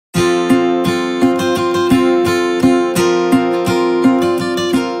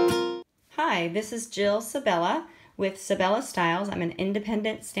Hi, this is Jill Sabella with Sabella Styles. I'm an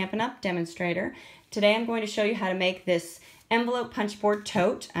independent Stampin' Up! Demonstrator. Today I'm going to show you how to make this envelope punch board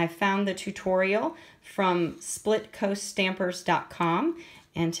tote. I found the tutorial from splitcoaststampers.com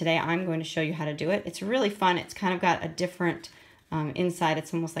and today I'm going to show you how to do it. It's really fun. It's kind of got a different inside.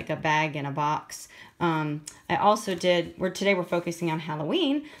 It's almost like a bag in a box. I also did, today we're focusing on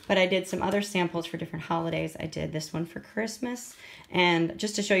Halloween, but I did some other samples for different holidays. I did this one for Christmas, and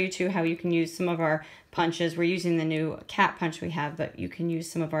just to show you too how you can use some of our punches. We're using the new cat punch we have, but you can use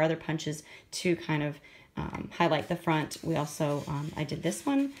some of our other punches to kind of highlight the front. We also, I did this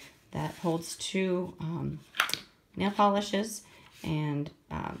one that holds two nail polishes, and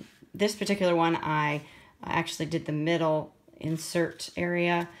this particular one I actually did the middle insert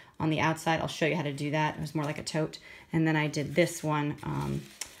area on the outside. I'll show you how to do that. It was more like a tote. And then I did this one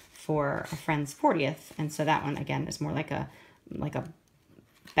for a friend's 40th, and so that one again is more like a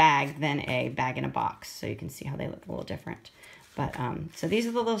bag than a bag in a box. So you can see how they look a little different. But so these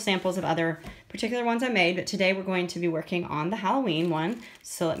are the little samples of other particular ones I made, but today we're going to be working on the Halloween one.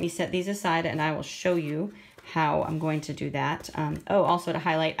 So let me set these aside and I will show you how I'm going to do that. Oh, also to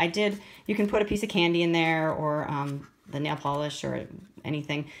highlight, you can put a piece of candy in there or the nail polish or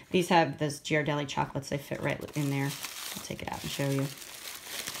anything. These have those Ghirardelli chocolates. They fit right in there. I'll take it out and show you.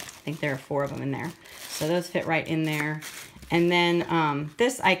 I think there are 4 of them in there. So those fit right in there. And then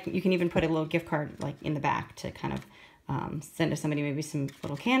you can even put a little gift card like in the back to kind of send to somebody maybe some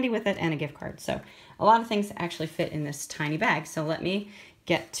little candy with it and a gift card. So a lot of things actually fit in this tiny bag. So let me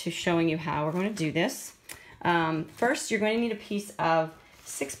get to showing you how we're going to do this. First, you're going to need a piece of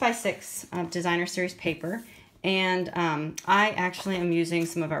 6x6 designer series paper. And I actually am using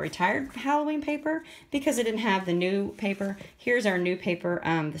some of our retired Halloween paper because I didn't have the new paper. Here's our new paper,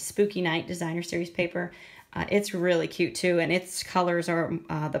 the Spooky Night designer series paper. It's really cute too, and its colors are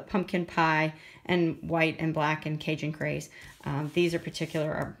the pumpkin pie and white and black and Cajun craze. These are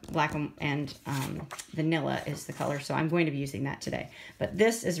black and vanilla is the color, so I'm going to be using that today. But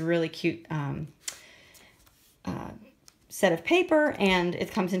this is a really cute set of paper, and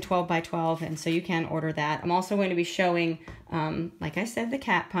it comes in 12 by 12, and so you can order that. I'm also going to be showing, like I said, the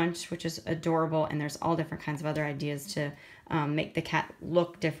cat punch, which is adorable, and there's all different kinds of other ideas to make the cat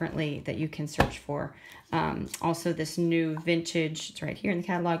look differently that you can search for. Also this new vintage, it's right here in the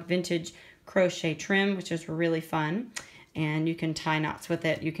catalog, vintage crochet trim, which is really fun, and you can tie knots with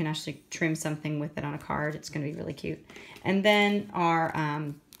it. You can actually trim something with it on a card. It's going to be really cute. And then our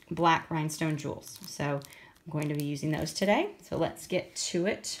black rhinestone jewels. So I'm going to be using those today. So let's get to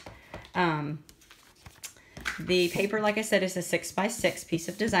it. The paper, like I said, is a 6x6 piece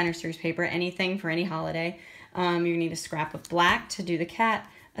of designer series paper. Anything for any holiday. You need a scrap of black to do the cat,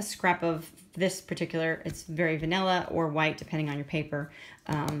 a scrap of this particular, it's very vanilla or white depending on your paper,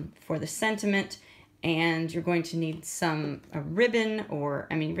 for the sentiment. And you're going to need a ribbon, or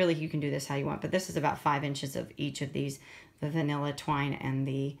I mean really you can do this how you want, but this is about 5 inches of each of these, the vanilla twine and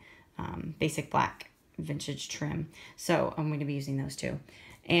the basic black vintage trim. So I'm going to be using those too.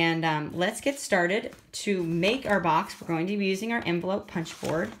 And let's get started. To make our box, we're going to be using our envelope punch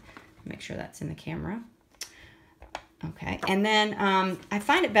board. Make sure that's in the camera. Okay, and then I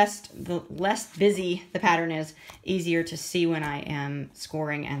find it best, the less busy the pattern is, easier to see when I am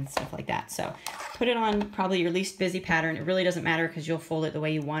scoring and stuff like that. So put it on probably your least busy pattern. It really doesn't matter because you'll fold it the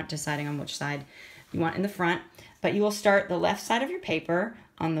way you want, deciding on which side you want in the front. But you will start the left side of your paper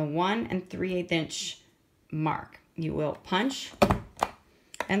on the 1 3/8 inch mark. You will punch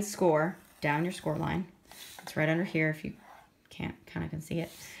and score down your score line. It's right under here if you can see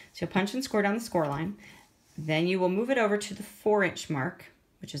it. So you'll punch and score down the score line. Then you will move it over to the 4-inch mark,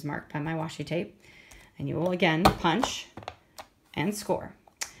 which is marked by my washi tape, and you will again punch and score.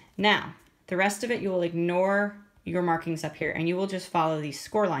 Now, the rest of it you will ignore your markings up here, and you will just follow these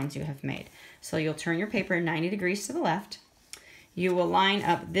score lines you have made. So you'll turn your paper 90 degrees to the left. You will line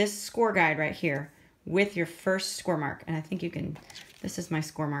up this score guide right here with your first score mark, and I think you can, this is my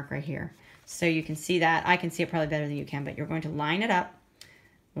score mark right here. So you can see that. I can see it probably better than you can, but you're going to line it up.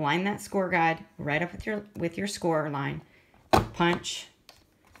 Line that score guide right up with your score line, punch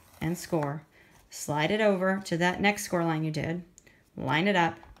and score. Slide it over to that next score line you did, line it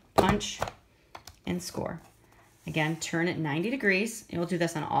up, punch and score. Again, turn it 90 degrees. You'll do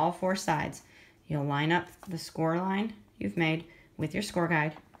this on all 4 sides. You'll line up the score line you've made with your score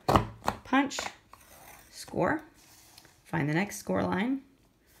guide, punch, score, find the next score line,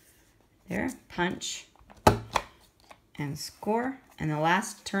 there, punch and score. And the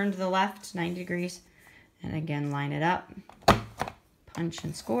last, turn to the left 90 degrees, and again line it up, punch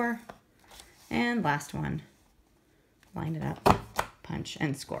and score, and last one, line it up, punch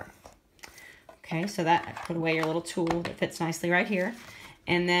and score. Okay, so that, put away your little tool that fits nicely right here.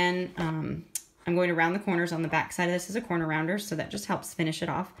 And then I'm going to round the corners on the back side of this as a corner rounder, so that just helps finish it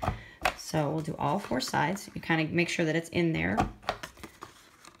off. So we'll do all 4 sides. You kind of make sure that it's in there.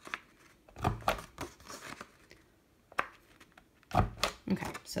 Okay,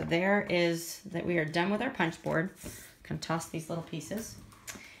 so there is that we are done with our punch board. Can toss these little pieces.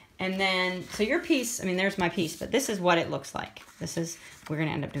 And then, so your piece, I mean, there's my piece, but this is what it looks like. This is, we're gonna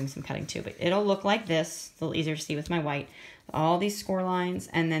end up doing some cutting too, but it'll look like this. It's a little easier to see with my white. All these score lines,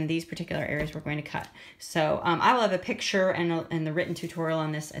 and then these particular areas we're going to cut. So I will have a picture and the written tutorial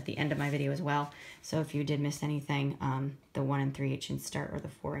on this at the end of my video as well. So if you did miss anything, the 1 3/8" start or the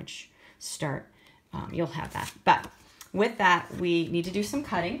 4" start, you'll have that. But with that, we need to do some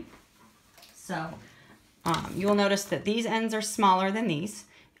cutting. So you'll notice that these ends are smaller than these.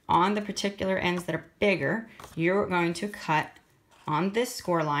 On the particular ends that are bigger, you're going to cut on this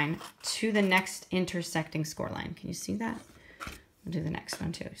score line to the next intersecting score line. Can you see that? We'll do the next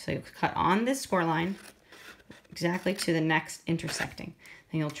one too. So you'll cut on this score line exactly to the next intersecting.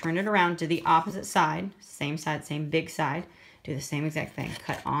 Then you'll turn it around to the opposite side, same big side. Do the same exact thing.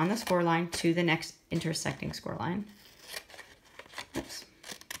 Cut on the score line to the next intersecting score line. Oops.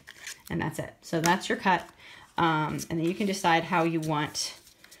 And that's it. So that's your cut. And then you can decide how you want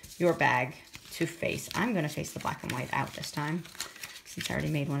your bag to face. I'm going to face the black and white out this time, since I already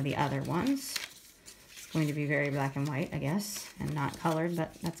made one of the other ones. It's going to be very black and white, I guess, and not colored,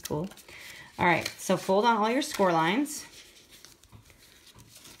 but that's cool. All right, so fold on all your score lines.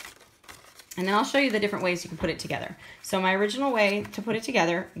 And then I'll show you the different ways you can put it together. So my original way to put it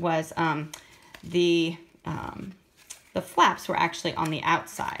together was the flaps were actually on the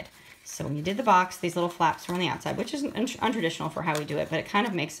outside. So when you did the box, these little flaps were on the outside, which is untraditional for how we do it, but it kind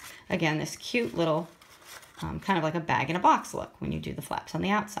of makes, again, this cute little, kind of like a bag in a box look when you do the flaps on the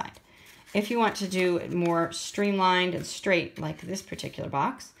outside. If you want to do it more streamlined and straight, like this particular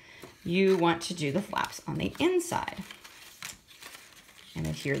box, you want to do the flaps on the inside and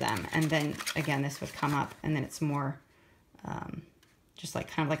adhere them. And then, again, this would come up, and then it's more just like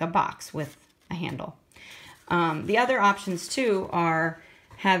kind of like a box with a handle. The other options, too, are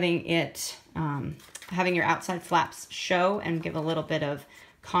having it, having your outside flaps show and give a little bit of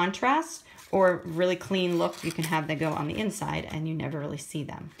contrast, or really clean look. You can have them go on the inside and you never really see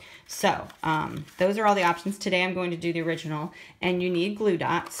them. So those are all the options. Today I'm going to do the original, and you need glue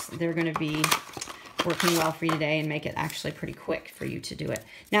dots. They're going to be working well for you today and make it actually pretty quick for you to do it.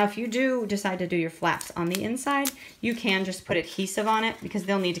 Now, if you do decide to do your flaps on the inside, you can just put adhesive on it, because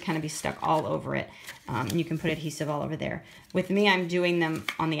they'll need to kind of be stuck all over it. And you can put adhesive all over there. With me, I'm doing them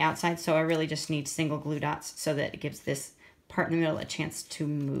on the outside, so I really just need single glue dots so that it gives this part in the middle a chance to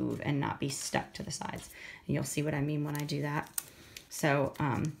move and not be stuck to the sides. And you'll see what I mean when I do that. So,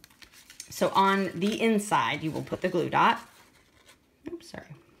 so on the inside, you will put the glue dot. Oops, sorry.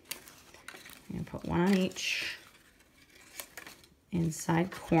 I'm going to put one on each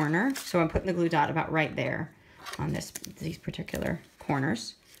inside corner. So I'm putting the glue dot about right there on these particular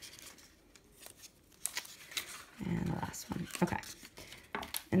corners. And the last one. Okay.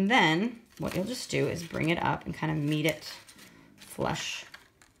 And then what you'll just do is bring it up and kind of meet it flush,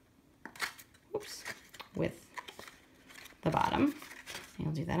 oops, with the bottom. And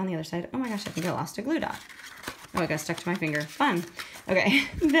you'll do that on the other side. Oh my gosh, I think I lost a glue dot. Oh, it got stuck to my finger. Fun. Okay.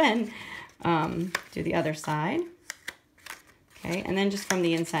 Then do the other side. Okay. And then just from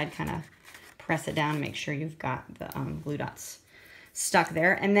the inside, kind of press it down and make sure you've got the glue dots stuck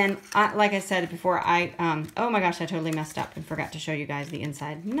there. And then, like I said before, oh my gosh, I totally messed up and forgot to show you guys the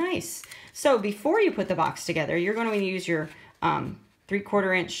inside. Nice. So before you put the box together, you're going to use your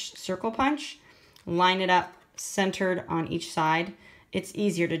 3/4 inch circle punch, line it up centered on each side. It's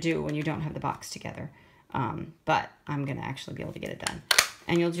easier to do when you don't have the box together, but I'm going to actually be able to get it done.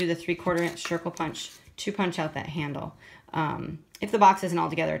 And you'll do the 3/4 inch circle punch to punch out that handle. If the box isn't all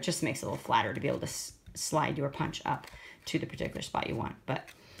together, it just makes it a little flatter to be able to slide your punch up to the particular spot you want. But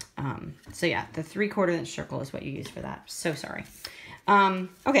so yeah, the 3/4 inch circle is what you use for that. So sorry.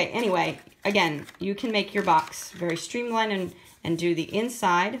 Okay, anyway, again, you can make your box very streamlined and do the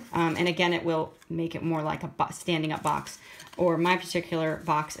inside. And again, it will make it more like a standing up box. Or my particular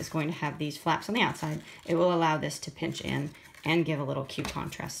box is going to have these flaps on the outside. It will allow this to pinch in and give a little cute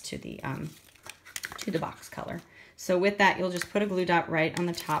contrast to the box color. So with that, you'll just put a glue dot right on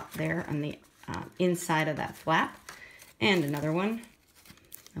the top there on the inside of that flap. And another one.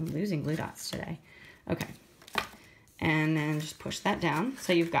 I'm losing glue dots today. Okay. And then just push that down.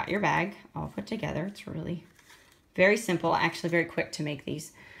 So you've got your bag all put together. It's really very simple, actually very quick to make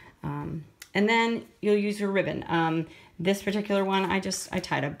these. And then you'll use your ribbon. This particular one, I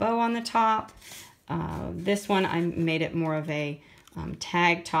tied a bow on the top. This one, I made it more of a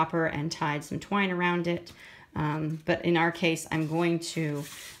tag topper and tied some twine around it. But in our case, I'm going to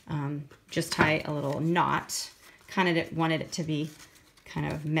just tie a little knot. Kind of wanted it to be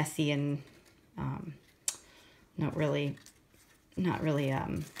kind of messy and not really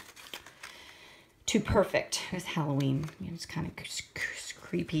too perfect. It was Halloween. You know, it's kind of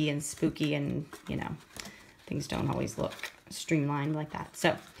creepy and spooky, and you know, things don't always look streamlined like that.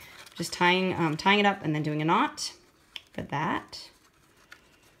 So just tying it up and then doing a knot for that.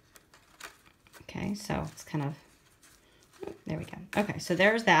 Okay, so it's kind of, there we go. Okay, so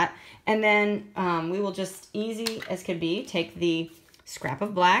there's that. And then we will just, easy as could be, take the scrap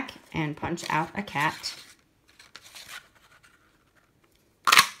of black and punch out a cat.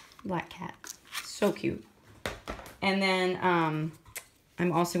 Black cat. So cute. And then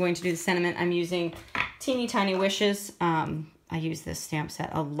I'm also going to do the sentiment. I'm using Teeny Tiny Wishes. I use this stamp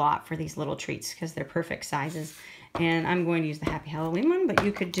set a lot for these little treats because they're perfect sizes. And I'm going to use the Happy Halloween one, but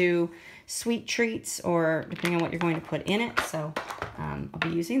you could do sweet treats or depending on what you're going to put in it. So I'll be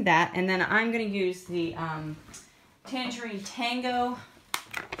using that. And then I'm going to use the Tangerine Tango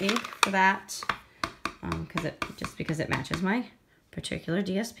ink for that because it matches my particular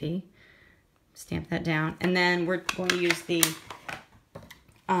DSP. Stamp that down. And then we're going to use the,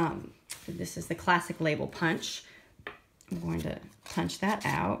 this is the classic label punch. I'm going to punch that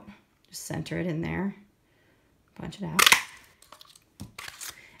out, just center it in there, punch it out.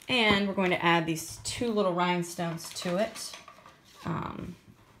 And we're going to add these two little rhinestones to it. I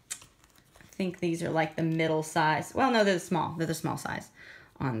think these are like the middle size. Well, no, they're the small size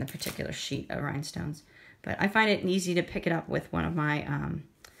on the particular sheet of rhinestones. But I find it easy to pick it up with one of my,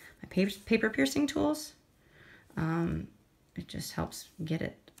 my paper piercing tools. It just helps get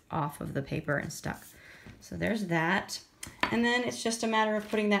it off of the paper and stuck. So there's that. And then it's just a matter of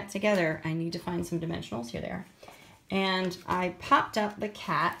putting that together. I need to find some dimensionals. Here they are. And I popped up the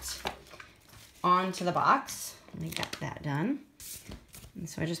cat onto the box. And I got that done. And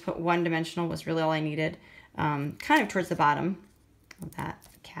so I just put one dimensional, was really all I needed, kind of towards the bottom of that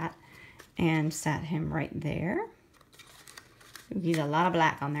cat, and sat him right there. Ooh, he's a lot of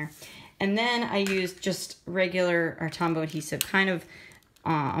black on there. And then I used just regular Tombow adhesive, kind of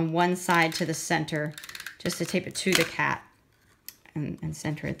on one side to the center, just to tape it to the cat and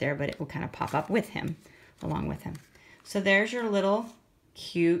center it there, but it will kind of pop up with him, along with him. So there's your little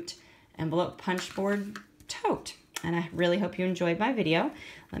cute envelope punch board tote. And I really hope you enjoyed my video.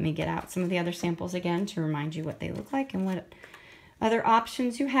 Let me get out some of the other samples again to remind you what they look like and what other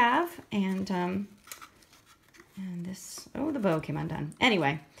options you have. And this, oh, the bow came undone.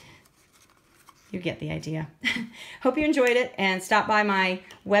 Anyway, you get the idea. Hope you enjoyed it, and stop by my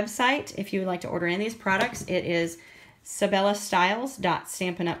website if you would like to order any of these products. It is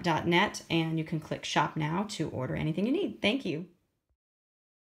sabellastyles.stampinup.net, and you can click shop now to order anything you need. Thank you.